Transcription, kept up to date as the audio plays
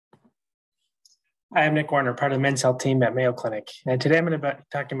Hi, I'm Nick Warner, part of the men's health team at Mayo Clinic. And today I'm going to be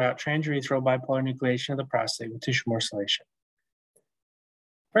talking about transurethral bipolar enucleation of the prostate with tissue morcellation.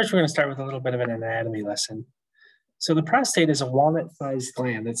 First, we're going to start with a little bit of an anatomy lesson. So the prostate is a walnut-sized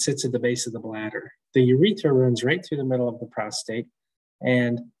gland that sits at the base of the bladder. The urethra runs right through the middle of the prostate,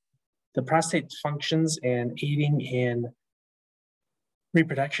 and the prostate functions in aiding in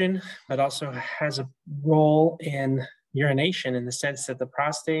reproduction, but also has a role in urination in the sense that the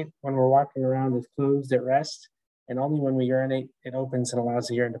prostate, when we're walking around, is closed at rest, and only when we urinate, it opens and allows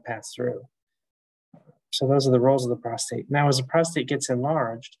the urine to pass through. So those are the roles of the prostate. Now, as the prostate gets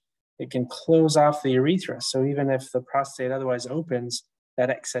enlarged, it can close off the urethra. So even if the prostate otherwise opens, that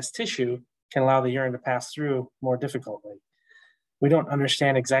excess tissue can allow the urine to pass through more difficultly. We don't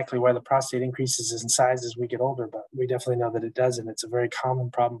understand exactly why the prostate increases in size as we get older, but we definitely know that it does, and it's a very common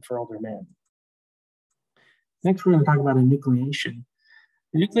problem for older men. Next, we're going to talk about enucleation.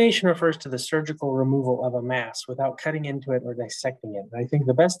 Enucleation refers to the surgical removal of a mass without cutting into it or dissecting it. And I think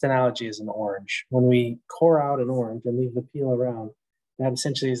the best analogy is an orange. When we core out an orange and leave the peel around, that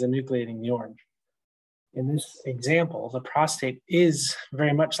essentially is enucleating the orange. In this example, the prostate is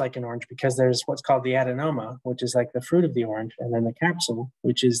very much like an orange because there's what's called the adenoma, which is like the fruit of the orange, and then the capsule,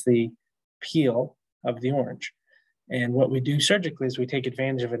 which is the peel of the orange. And what we do surgically is we take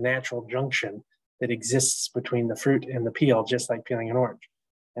advantage of a natural junction that exists between the fruit and the peel, just like peeling an orange.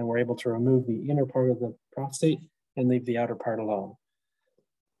 And we're able to remove the inner part of the prostate and leave the outer part alone.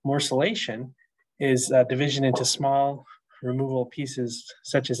 Morcellation is a division into small removal pieces,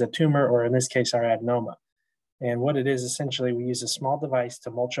 such as a tumor, or in this case, our adenoma. And what it is, essentially, we use a small device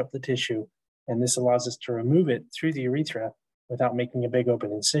to mulch up the tissue, and this allows us to remove it through the urethra without making a big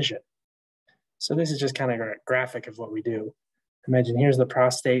open incision. So this is just kind of a graphic of what we do. Imagine here's the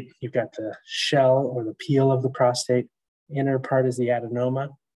prostate. You've got the shell or the peel of the prostate. Inner part is the adenoma,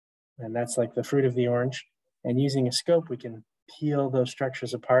 and that's like the fruit of the orange. And using a scope, we can peel those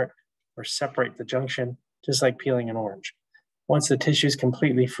structures apart or separate the junction, just like peeling an orange. Once the tissue is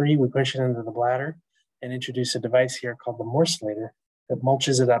completely free, we push it into the bladder and introduce a device here called the morcellator that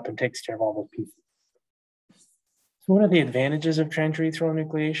mulches it up and takes care of all those pieces. So what are the advantages of transurethral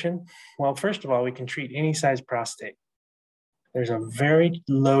enucleation? Well, first of all, we can treat any size prostate. There's a very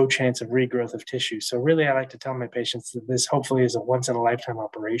low chance of regrowth of tissue. So really, I like to tell my patients that this hopefully is a once-in-a-lifetime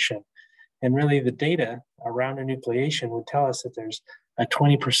operation. And really, the data around enucleation would tell us that there's a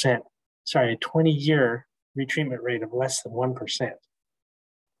 20-year retreatment rate of less than 1%.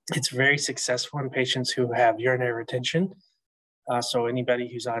 It's very successful in patients who have urinary retention. So anybody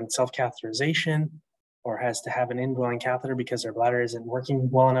who's on self-catheterization or has to have an indwelling catheter because their bladder isn't working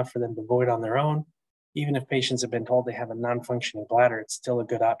well enough for them to void on their own. Even if patients have been told they have a non-functioning bladder, it's still a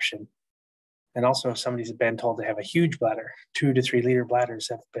good option. And also, if somebody's been told they have a huge bladder, 2 to 3 liter bladders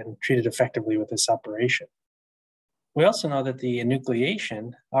have been treated effectively with this operation. We also know that the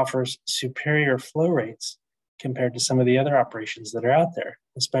enucleation offers superior flow rates compared to some of the other operations that are out there,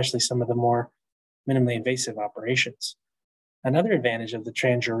 especially some of the more minimally invasive operations. Another advantage of the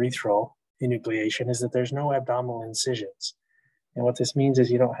transurethral enucleation is that there's no abdominal incisions. And what this means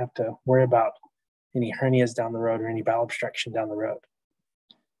is you don't have to worry about any hernias down the road or any bowel obstruction down the road.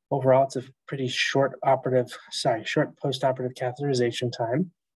 Overall, it's a pretty short post-operative catheterization time.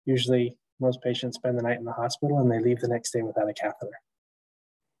 Usually, most patients spend the night in the hospital and they leave the next day without a catheter.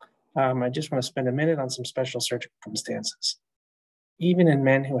 I just want to spend a minute on some special circumstances. Even in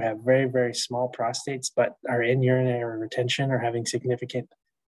men who have very, very small prostates but are in urinary retention or having significant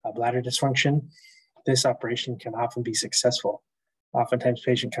bladder dysfunction, this operation can often be successful. Oftentimes,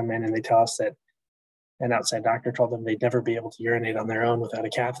 patients come in and they tell us that an outside doctor told them they'd never be able to urinate on their own without a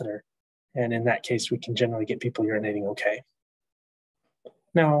catheter. And in that case, we can generally get people urinating okay.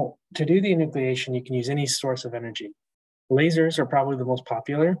 Now, to do the enucleation, you can use any source of energy. Lasers are probably the most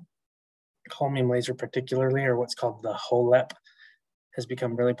popular. Holmium laser particularly, or what's called the HOLEP, has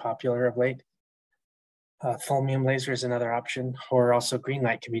become really popular of late. Thulmium laser is another option, or also green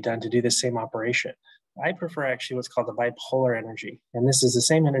light can be done to do the same operation. I prefer actually what's called the bipolar energy. And this is the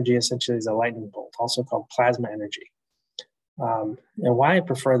same energy essentially as a lightning bolt, also called plasma energy. And why I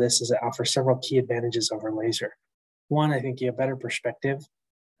prefer this is it offers several key advantages over laser. One, I think you have better perspective.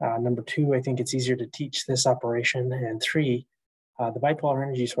 Number two, I think it's easier to teach this operation. And three, the bipolar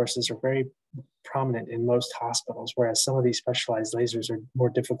energy sources are very prominent in most hospitals, whereas some of these specialized lasers are more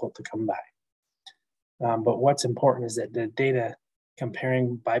difficult to come by. But what's important is that the data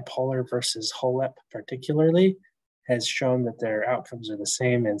comparing bipolar versus HOLEP particularly has shown that their outcomes are the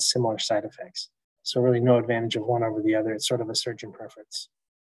same and similar side effects. So really no advantage of one over the other. It's sort of a surgeon preference.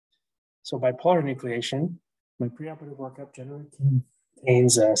 So bipolar enucleation, my preoperative workup generally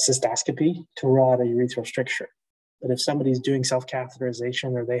contains a cystoscopy to rule out a urethral stricture. But if somebody's doing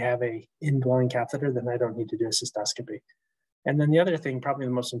self-catheterization or they have a indwelling catheter, then I don't need to do a cystoscopy. And then the other thing, probably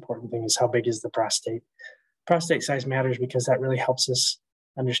the most important thing, is how big is the prostate. Prostate size matters because that really helps us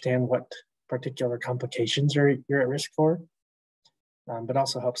understand what particular complications you're at risk for, but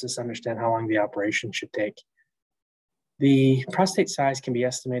also helps us understand how long the operation should take. The prostate size can be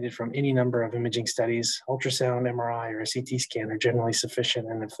estimated from any number of imaging studies. Ultrasound, MRI, or a CT scan are generally sufficient,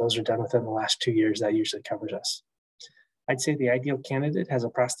 and if those are done within the last 2 years, that usually covers us. I'd say the ideal candidate has a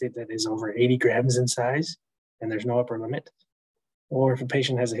prostate that is over 80 grams in size, and there's no upper limit, or if a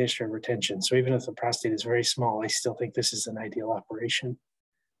patient has a history of retention. So even if the prostate is very small, I still think this is an ideal operation.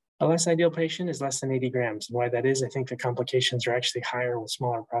 A less ideal patient is less than 80 grams. And why that is, I think the complications are actually higher with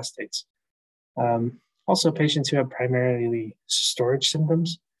smaller prostates. Also, patients who have primarily storage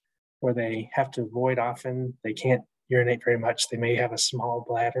symptoms, where they have to void often, they can't urinate very much, they may have a small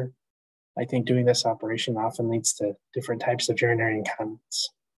bladder. I think doing this operation often leads to different types of urinary incontinence.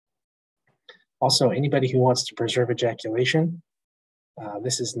 Also, anybody who wants to preserve ejaculation,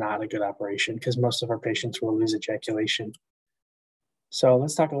 this is not a good operation because most of our patients will lose ejaculation. So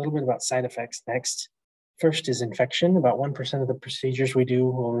let's talk a little bit about side effects next. First is infection. About 1% of the procedures we do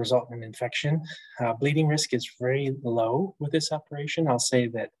will result in infection. Bleeding risk is very low with this operation. I'll say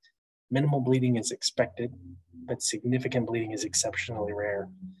that minimal bleeding is expected, but significant bleeding is exceptionally rare.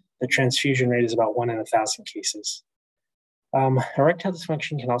 The transfusion rate is about 1 in 1,000 cases. Erectile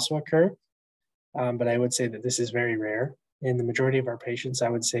dysfunction can also occur, but I would say that this is very rare. In the majority of our patients, I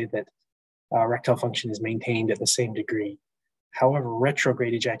would say that erectile function is maintained at the same degree. However,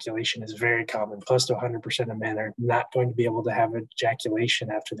 retrograde ejaculation is very common. Close to 100% of men are not going to be able to have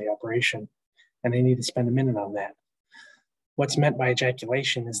ejaculation after the operation, and they need to spend a minute on that. What's meant by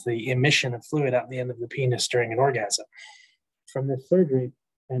ejaculation is the emission of fluid out the end of the penis during an orgasm. From this surgery,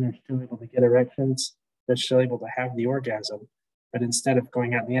 men are still able to get erections. They're still able to have the orgasm, but instead of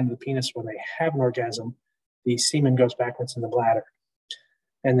going out the end of the penis when they have an orgasm, the semen goes backwards in the bladder,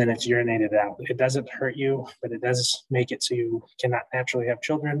 and then it's urinated out. It doesn't hurt you, but it does make it so you cannot naturally have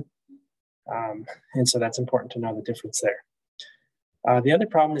children. And so that's important to know the difference there. The other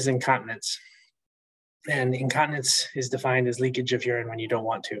problem is incontinence. And incontinence is defined as leakage of urine when you don't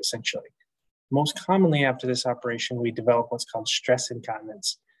want to, essentially. Most commonly after this operation, we develop what's called stress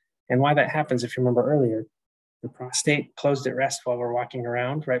incontinence. And why that happens, if you remember earlier, the prostate closed at rest while we're walking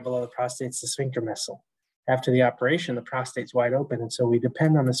around. Right below the prostate's the sphincter muscle. After the operation, the prostate's wide open, and so we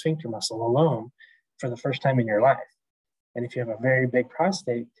depend on the sphincter muscle alone for the first time in your life. And if you have a very big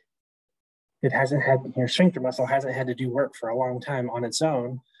prostate, your sphincter muscle hasn't had to do work for a long time on its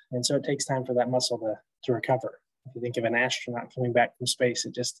own, and so it takes time for that muscle to recover. If you think of an astronaut coming back from space,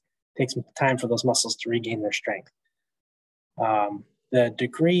 it just takes time for those muscles to regain their strength. The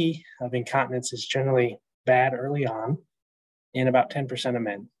degree of incontinence is generally bad early on in about 10% of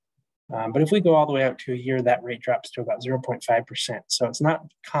men. But if we go all the way out to a year, that rate drops to about 0.5%. So it's not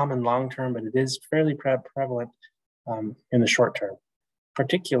common long-term, but it is fairly prevalent in the short term,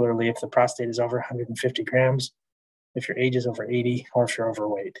 particularly if the prostate is over 150 grams, if your age is over 80, or if you're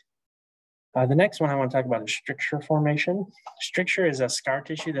overweight. The next one I want to talk about is stricture formation. Stricture is a scar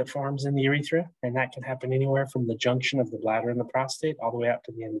tissue that forms in the urethra, and that can happen anywhere from the junction of the bladder and the prostate all the way out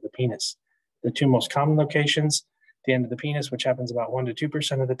to the end of the penis. The two most common locations, the end of the penis, which happens about 1 to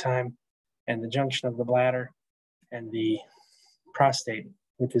 2% of the time, and the junction of the bladder and the prostate,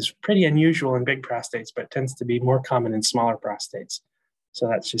 which is pretty unusual in big prostates, but tends to be more common in smaller prostates. So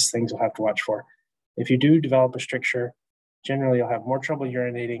that's just things you'll have to watch for. If you do develop a stricture, generally you'll have more trouble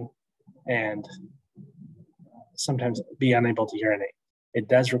urinating and sometimes be unable to urinate. It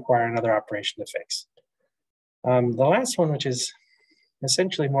does require another operation to fix. The last one, which is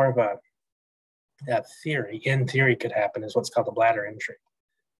essentially more of a in theory could happen, is what's called a bladder injury,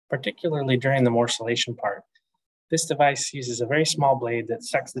 particularly during the morcellation part. This device uses a very small blade that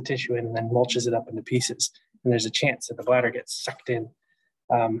sucks the tissue in and then mulches it up into pieces. And there's a chance that the bladder gets sucked in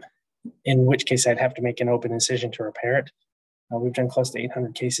which case I'd have to make an open incision to repair it. We've done close to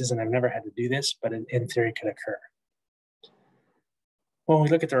 800 cases, and I've never had to do this, but in theory could occur. When we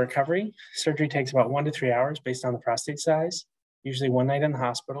look at the recovery, surgery takes about 1 to 3 hours based on the prostate size. Usually 1 night in the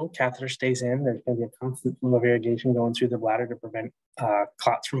hospital, catheter stays in. There's going to be a constant flow of irrigation going through the bladder to prevent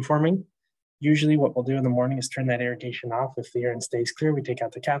clots from forming. Usually what we'll do in the morning is turn that irrigation off. If the urine stays clear, we take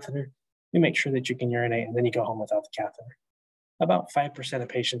out the catheter. We make sure that you can urinate, and then you go home without the catheter. About 5% of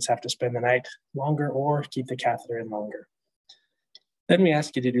patients have to spend the night longer or keep the catheter in longer. Then we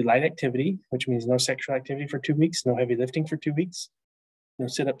ask you to do light activity, which means no sexual activity for 2 weeks, no heavy lifting for 2 weeks, no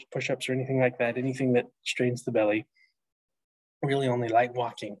sit-ups, push-ups, or anything like that, anything that strains the belly. really only light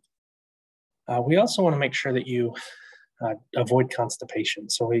walking. We also want to make sure that you avoid constipation.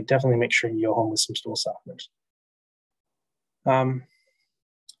 So we definitely make sure you go home with some stool softeners.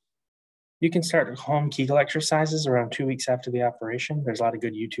 You can start home Kegel exercises around 2 weeks after the operation. There's a lot of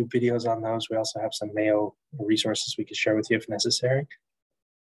good YouTube videos on those. We also have some Mayo resources we could share with you if necessary.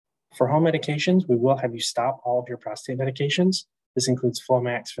 For home medications, we will have you stop all of your prostate medications. This includes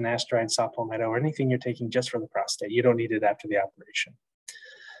Flomax, finasteride, saw palmetto, or anything you're taking just for the prostate. You don't need it after the operation.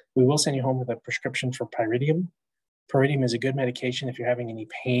 We will send you home with a prescription for pyridium. Pyridium is a good medication if you're having any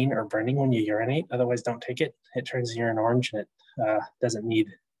pain or burning when you urinate. Otherwise, don't take it. It turns the urine orange, and it doesn't need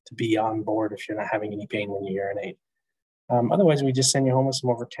to be on board if you're not having any pain when you urinate. Otherwise, we just send you home with some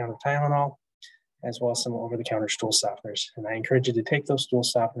over-the-counter Tylenol, as well as some over-the-counter stool softeners. And I encourage you to take those stool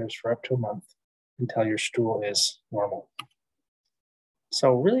softeners for up to a month until your stool is normal.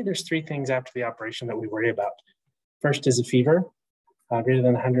 So really, there's 3 things after the operation that we worry about. First is a fever, greater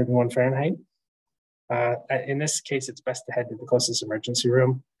than 101 Fahrenheit. In this case, it's best to head to the closest emergency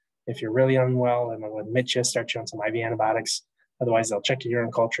room. If you're really unwell, and they'll admit you, start you on some IV antibiotics. Otherwise, they'll check your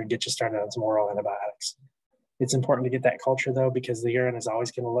urine culture and get you started on some oral antibiotics. It's important to get that culture, though, because the urine is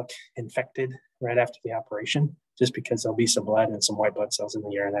always going to look infected right after the operation, just because there'll be some blood and some white blood cells in the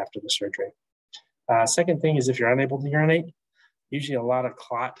urine after the surgery. Second thing is, if you're unable to urinate, usually a lot of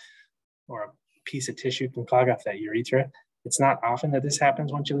clot or a piece of tissue can clog up that urethra. It's not often that this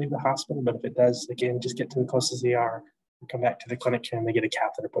happens once you leave the hospital, but if it does, again, just get to the closest ER and come back to the clinic and they get a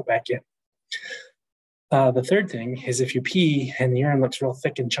catheter put back in. The third thing is if you pee and the urine looks real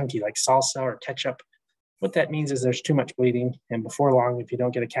thick and chunky like salsa or ketchup, what that means is there's too much bleeding. And before long, if you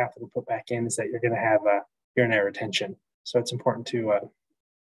don't get a catheter put back in, is that you're going to have urinary retention. So it's important to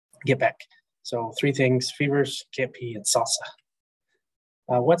get back. So 3 things: fevers, can't pee, and salsa.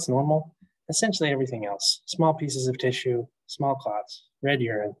 What's normal? Essentially everything else. Small pieces of tissue, small clots, red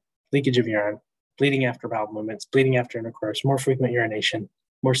urine, leakage of urine, bleeding after bowel movements, bleeding after intercourse, more frequent urination,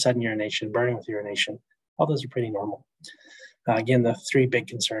 more sudden urination, burning with urination. All those are pretty normal. Again, the 3 big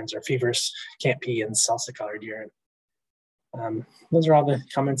concerns are fevers, can't pee, and salsa-colored urine. Those are all the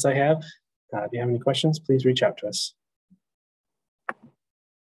comments I have. If you have any questions, please reach out to us.